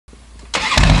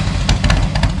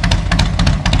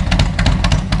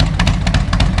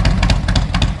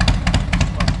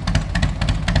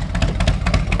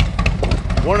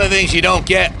One of the things you don't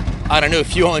get on a new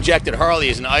fuel injected Harley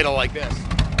is an idle like this.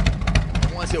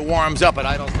 Once it warms up, it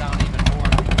idles down even more.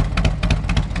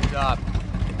 And,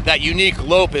 that unique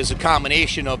lope is a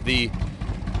combination of the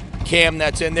cam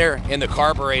that's in there and the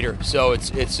carburetor, so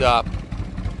it's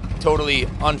totally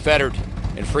unfettered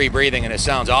and free breathing, and it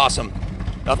sounds awesome.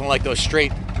 Nothing like those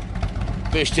straight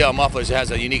fishtail mufflers. It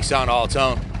has a unique sound all its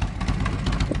own.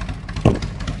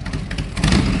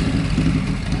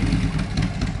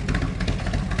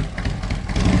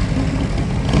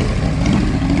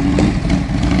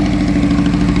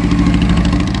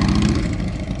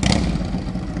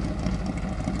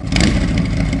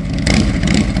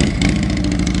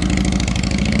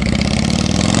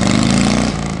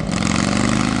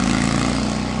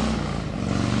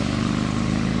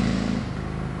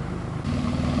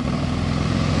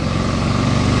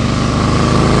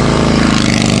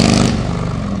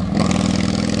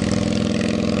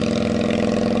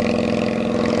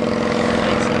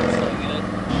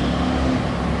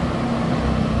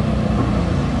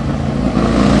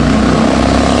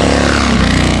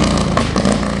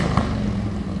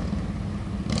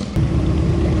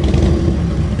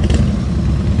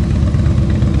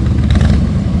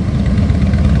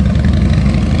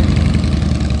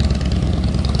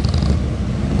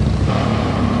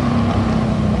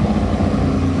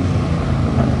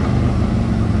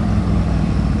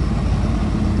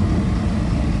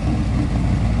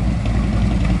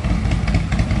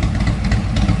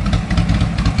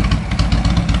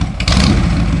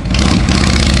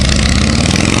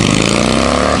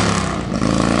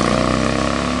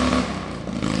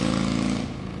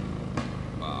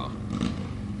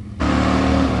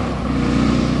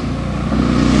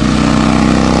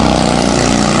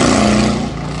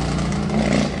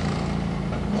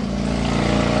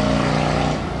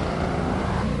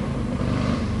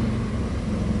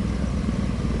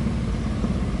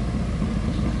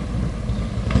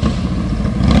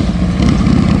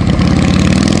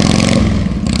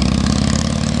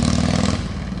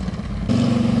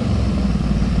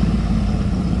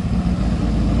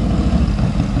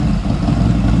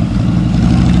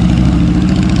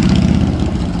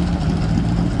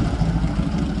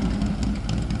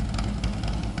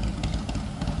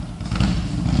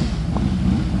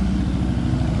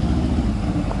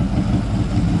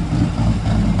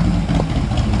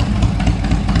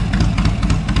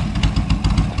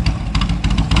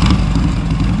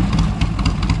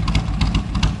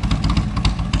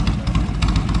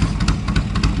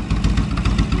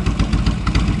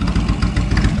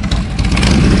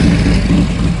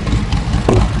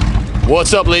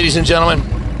 What's up, ladies and gentlemen?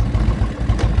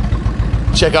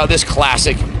 Check out this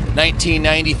classic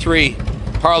 1993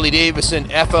 Harley Davidson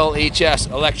FLHS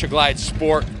Electra Glide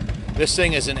Sport. This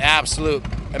thing is an absolute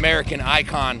American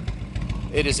icon.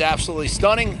 It is absolutely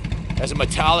stunning. Has a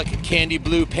metallic candy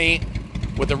blue paint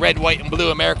with the red, white, and blue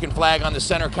American flag on the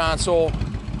center console.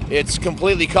 It's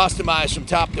completely customized from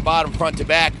top to bottom, front to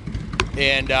back,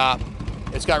 and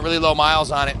it's got really low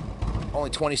miles on it,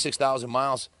 only 26,000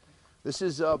 miles. This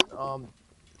is a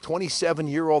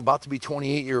 27-year-old, about to be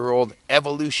 28-year-old,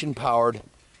 Evolution powered.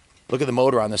 Look at the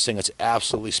motor on this thing. It's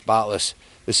absolutely spotless.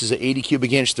 This is an 80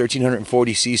 cubic inch,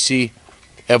 1340 cc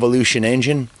Evolution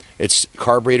engine. It's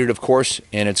carbureted, of course,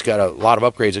 and it's got a lot of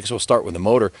upgrades. I guess we'll start with the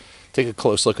motor. Take a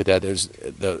close look at that.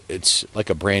 It's like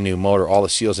a brand new motor. All the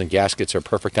seals and gaskets are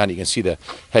perfect on it. You can see the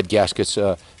head gaskets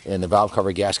and the valve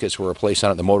cover gaskets were replaced on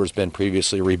it. The motor's been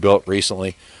previously rebuilt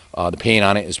recently. The paint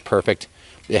on it is perfect.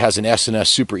 It has an S&S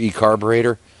Super E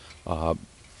carburetor,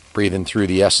 breathing through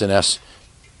the S&S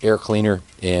air cleaner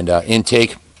and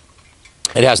intake.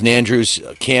 It has an Andrews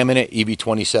cam in it,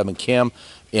 EV27 cam,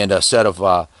 and a set of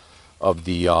the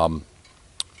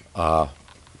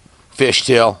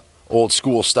fishtail old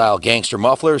school style gangster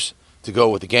mufflers to go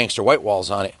with the gangster white walls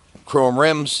on it. Chrome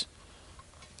rims,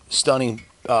 stunning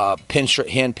hand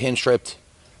pinstriped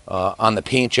on the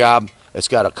paint job. It's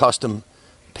got a custom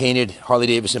painted Harley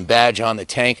Davidson badge on the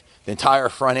tank. The entire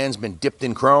front end's been dipped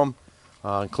in chrome,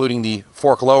 including the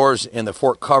fork lowers and the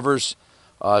fork covers.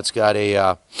 It's got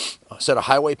a set of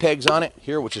highway pegs on it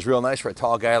here, which is real nice for a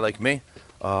tall guy like me.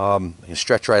 You can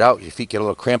stretch right out. Your feet get a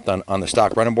little cramped on the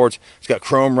stock running boards. It's got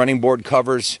chrome running board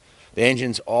covers. The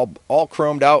engine's all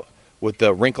chromed out with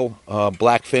the wrinkle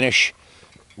black finish.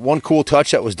 One cool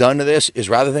touch that was done to this is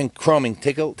rather than chroming,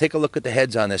 take a look at the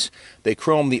heads on this. They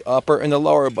chromed the upper and the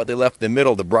lower, but they left the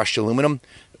middle, the brushed aluminum.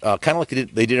 Kind of like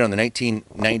they did on the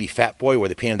 1990 Fat Boy, where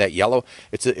they painted that yellow.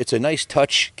 It's a nice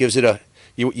touch. Gives it a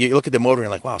you look at the motor and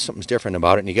you're like, wow, something's different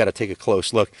about it, and you got to take a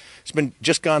close look. It's been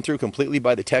just gone through completely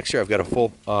by the texture. I've got a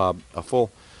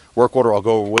full work order I'll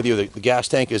go over with you. The gas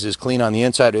tank is as clean on the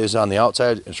inside as on the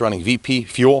outside. It's running VP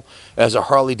fuel as a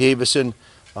Harley Davidson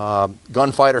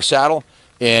gunfighter saddle.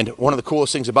 And one of the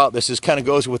coolest things about this is kind of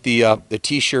goes with the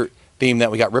t-shirt theme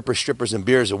that we got, Rippers, Strippers, and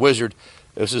Beers, a Wizard.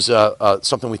 This is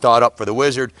something we thought up for the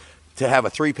Wizard to have a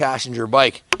 3-passenger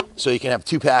bike so you can have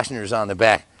 2 passengers on the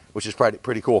back, which is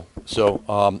pretty cool.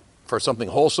 So for something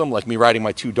wholesome like me riding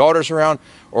my 2 daughters around,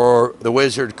 or the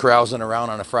Wizard carousing around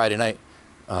on a Friday night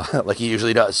like he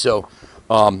usually does. So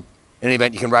in any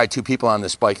event, you can ride 2 people on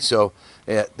this bike. So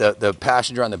the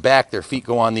passenger on the back, their feet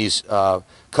go on these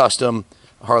custom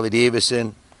Harley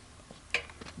Davidson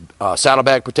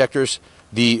saddlebag protectors.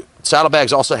 The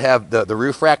saddlebags also have the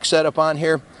roof rack set up on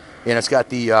here, and it's got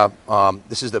the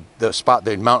this is the spot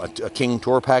they mount a King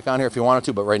Tour pack on here if you wanted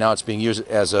to, but right now it's being used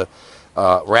as a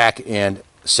rack and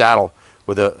saddle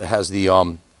with it has the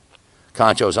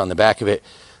conchos on the back of it.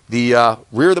 The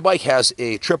rear of the bike has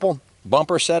a triple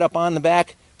bumper set up on the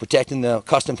back, protecting the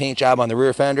custom paint job on the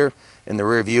rear fender, and the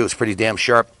rear view is pretty damn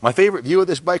sharp. My favorite view of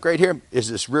this bike right here is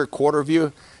this rear quarter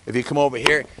view. If you come over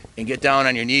here and get down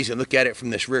on your knees and look at it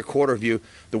from this rear quarter view,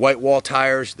 the white wall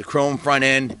tires, the chrome front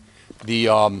end, the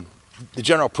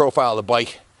general profile of the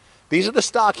bike. These are the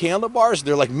stock handlebars.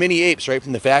 They're like mini apes right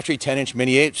from the factory. 10-inch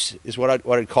mini apes is what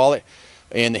I'd call it.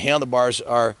 And the handlebars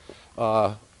are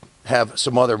have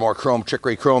some other more chrome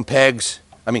trickery, chrome pegs.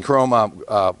 I mean chrome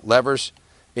levers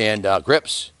and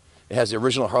grips. It has the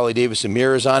original Harley Davidson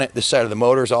mirrors on it. This side of the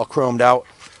motor is all chromed out.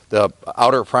 The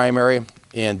outer primary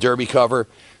and derby cover.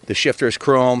 The shifter is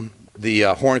chrome. The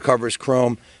horn cover is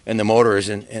chrome, and the motor is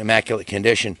in immaculate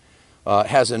condition. It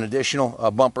has an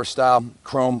additional bumper style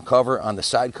chrome cover on the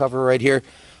side cover right here.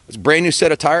 It's a brand new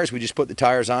set of tires. We just put the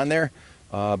tires on there.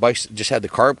 Bike's just had the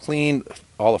carb cleaned,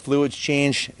 all the fluids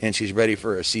changed, and she's ready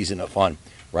for a season of fun.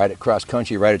 Ride it cross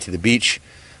country, ride it to the beach,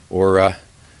 or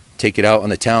take it out on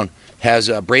the town. Has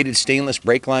a braided stainless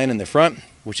brake line in the front,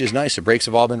 which is nice. The brakes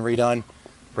have all been redone.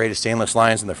 Braided stainless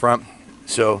lines in the front.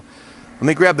 So let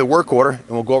me grab the work order and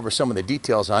we'll go over some of the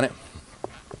details on it,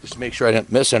 just to make sure I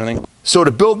didn't miss anything. So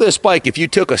to build this bike, if you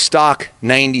took a stock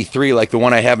 93 like the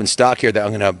one I have in stock here that I'm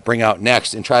going to bring out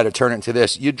next and try to turn it into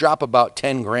this, you'd drop about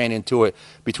 10 grand into it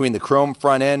between the chrome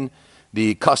front end,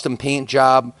 the custom paint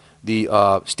job, the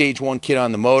stage 1 kit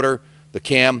on the motor, the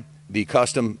cam, the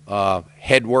custom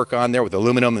head work on there with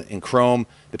aluminum and chrome,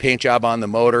 the paint job on the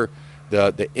motor,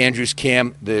 the Andrews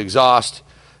cam, the exhaust,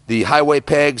 the highway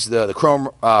pegs, the chrome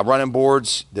running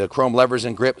boards, the chrome levers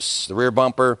and grips, the rear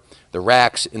bumper, the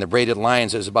racks, and the braided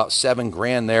lines. There's about 7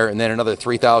 grand there, and then another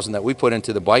 3,000 that we put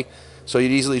into the bike. So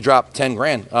you'd easily drop 10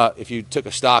 grand if you took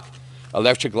a stock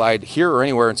Electra Glide here or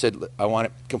anywhere and said, I want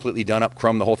it completely done up,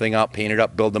 chrome the whole thing out, paint it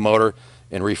up, build the motor,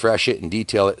 and refresh it and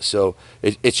detail it. So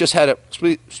it's just had a,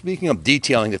 speaking of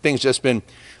detailing, the thing's just been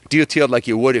detailed like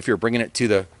you would if you're bringing it to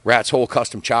the Rat's Hole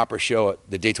Custom Chopper Show at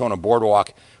the Daytona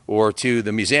Boardwalk or to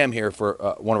the museum here for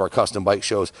one of our custom bike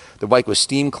shows. The bike was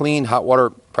steam cleaned, hot water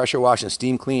pressure washed and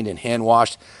steam cleaned and hand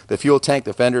washed. The fuel tank,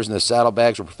 the fenders, and the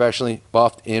saddlebags were professionally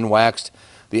buffed and waxed.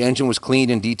 The engine was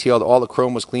cleaned and detailed. All the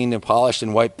chrome was cleaned and polished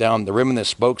and wiped down. The rim and the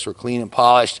spokes were clean and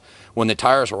polished when the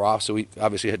tires were off, so we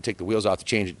obviously had to take the wheels off to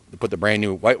change it, to put the brand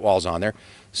new white walls on there.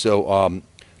 So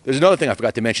there's another thing I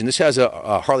forgot to mention. This has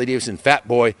a Harley Davidson Fat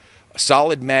Boy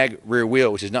solid mag rear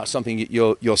wheel, which is not something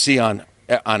you'll see on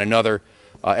another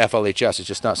FLHS. It's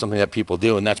just not something that people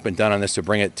do, and that's been done on this to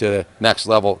bring it to the next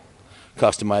level,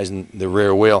 customizing the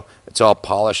rear wheel. It's all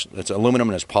polished. It's aluminum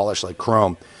and it's polished like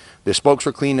chrome. The spokes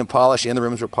were cleaned and polished, and the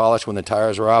rims were polished when the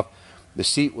tires were off. The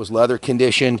seat was leather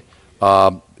conditioned.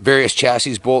 Various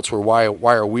chassis bolts were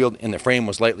wire wheeled, and the frame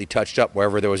was lightly touched up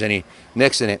wherever there was any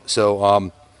nicks in it.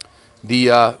 So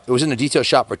it was in the detail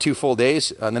shop for 2 full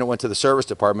days, and then it went to the service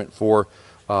department for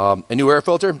a new air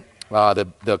filter.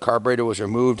 The carburetor was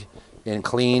removed and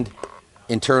cleaned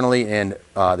internally, and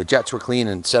the jets were cleaned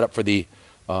and set up for the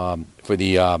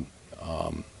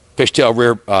fishtail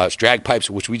rear drag pipes,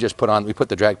 which we just put on. We put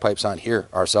the drag pipes on here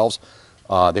ourselves.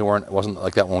 It wasn't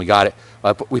like that when we got it.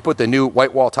 We put the new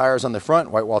white wall tires on the front,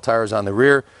 white wall tires on the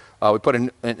rear. We put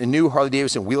a new Harley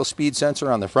Davidson wheel speed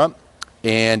sensor on the front,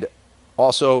 and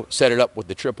also set it up with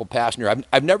the triple passenger.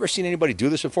 I've never seen anybody do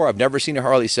this before. I've never seen a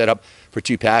Harley set up for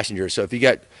 2 passengers. So if you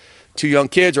got 2 young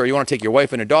kids, or you want to take your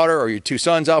wife and a daughter, or your 2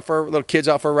 sons out for little kids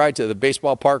out for a ride to the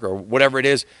baseball park or whatever it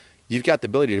is, you've got the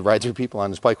ability to ride 2 people on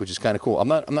this bike, which is kind of cool. I'm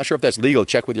not sure if that's legal.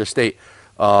 Check with your state.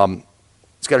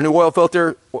 It's got a new oil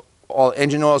filter. All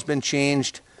engine oil has been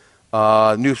changed.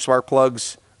 New spark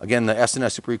plugs. Again, the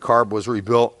S&S Super Carb was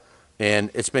rebuilt, and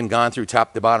it's been gone through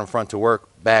top to bottom, front to work,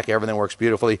 back. Everything works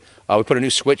beautifully. We put a new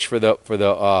switch for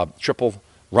the triple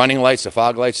running lights, the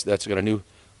fog lights. That's got a new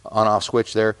on-off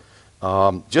switch there.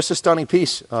 Just a stunning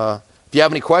piece. If you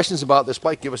have any questions about this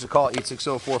bike, give us a call,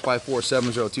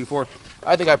 860-454-7024.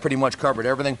 I think I pretty much covered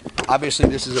everything. Obviously,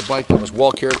 this is a bike that was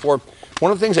well cared for. One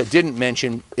of the things I didn't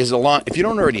mention is if you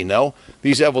don't already know,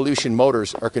 these Evolution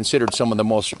motors are considered one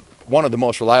of the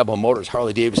most reliable motors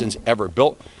Harley Davidson's ever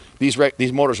built.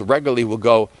 These motors regularly will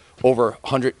go over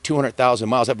 200,000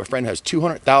 miles. I have a friend who has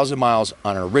 200,000 miles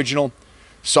on an original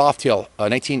Softail,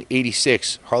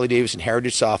 1986 Harley Davidson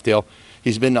Heritage Softail.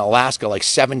 He's been to Alaska like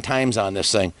 7 times on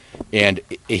this thing, and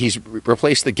he's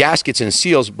replaced the gaskets and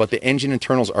seals, but the engine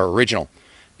internals are original.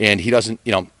 And he doesn't,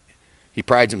 he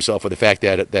prides himself with the fact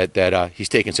that he's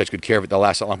taken such good care of it. They'll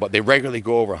last that long, but they regularly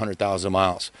go over 100,000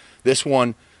 miles. This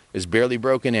one is barely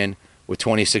broken in with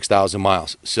 26,000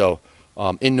 miles. So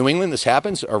in New England, this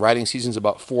happens. Our riding season's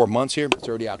about 4 months here. It's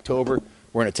already October.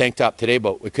 We're in a tank top today,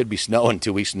 but it could be snowing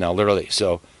 2 weeks from now, literally.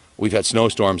 So we've had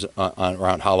snowstorms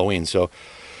around Halloween. So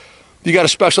if you got a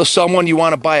special someone, you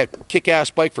want to buy a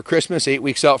kick-ass bike for Christmas, 8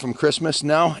 weeks out from Christmas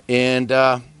now, and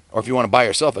or if you want to buy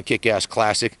yourself a kick-ass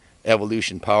classic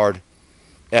Evolution-powered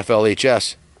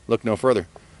FLHS, look no further.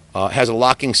 Has a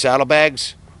locking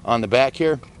saddlebags on the back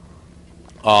here.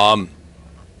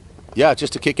 Yeah,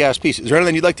 just a kick-ass piece. Is there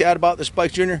anything you'd like to add about this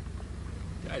bike, Junior?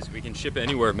 Guys, we can ship it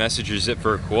anywhere. Message or zip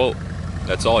for a quote.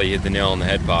 That's all. You hit the nail on the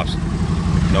head, Pops.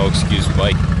 No excuse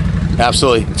bike.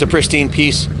 Absolutely. It's a pristine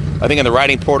piece. I think in the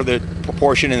riding port of the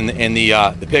proportion and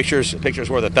the pictures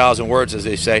worth 1,000 words, as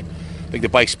they say. I think the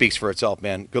bike speaks for itself,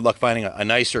 man. Good luck finding a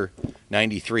nicer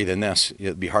 93 than this.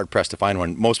 You'd be hard pressed to find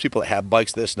one. Most people that have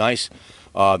bikes this nice,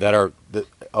 that are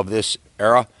of this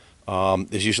era,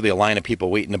 there's usually a line of people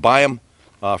waiting to buy them,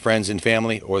 friends and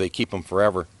family, or they keep them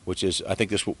forever. Which is, I think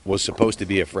this was supposed to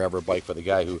be a forever bike for the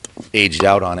guy who aged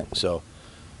out on it. So,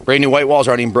 brand new white walls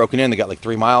aren't even broken in. They got like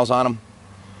 3 miles on them.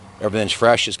 Everything's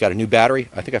fresh. It's got a new battery.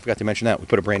 I think I forgot to mention that. We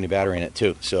put a brand new battery in it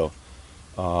too. So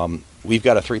we've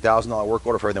got a $3,000 work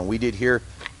order for everything we did here,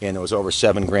 and there was over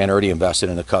 $7 grand already invested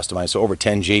in the customized. So over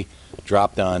 10G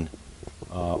dropped on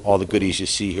all the goodies you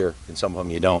see here, and some of them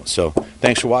you don't. So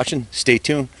thanks for watching. Stay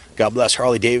tuned. God bless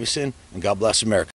Harley Davidson, and God bless America.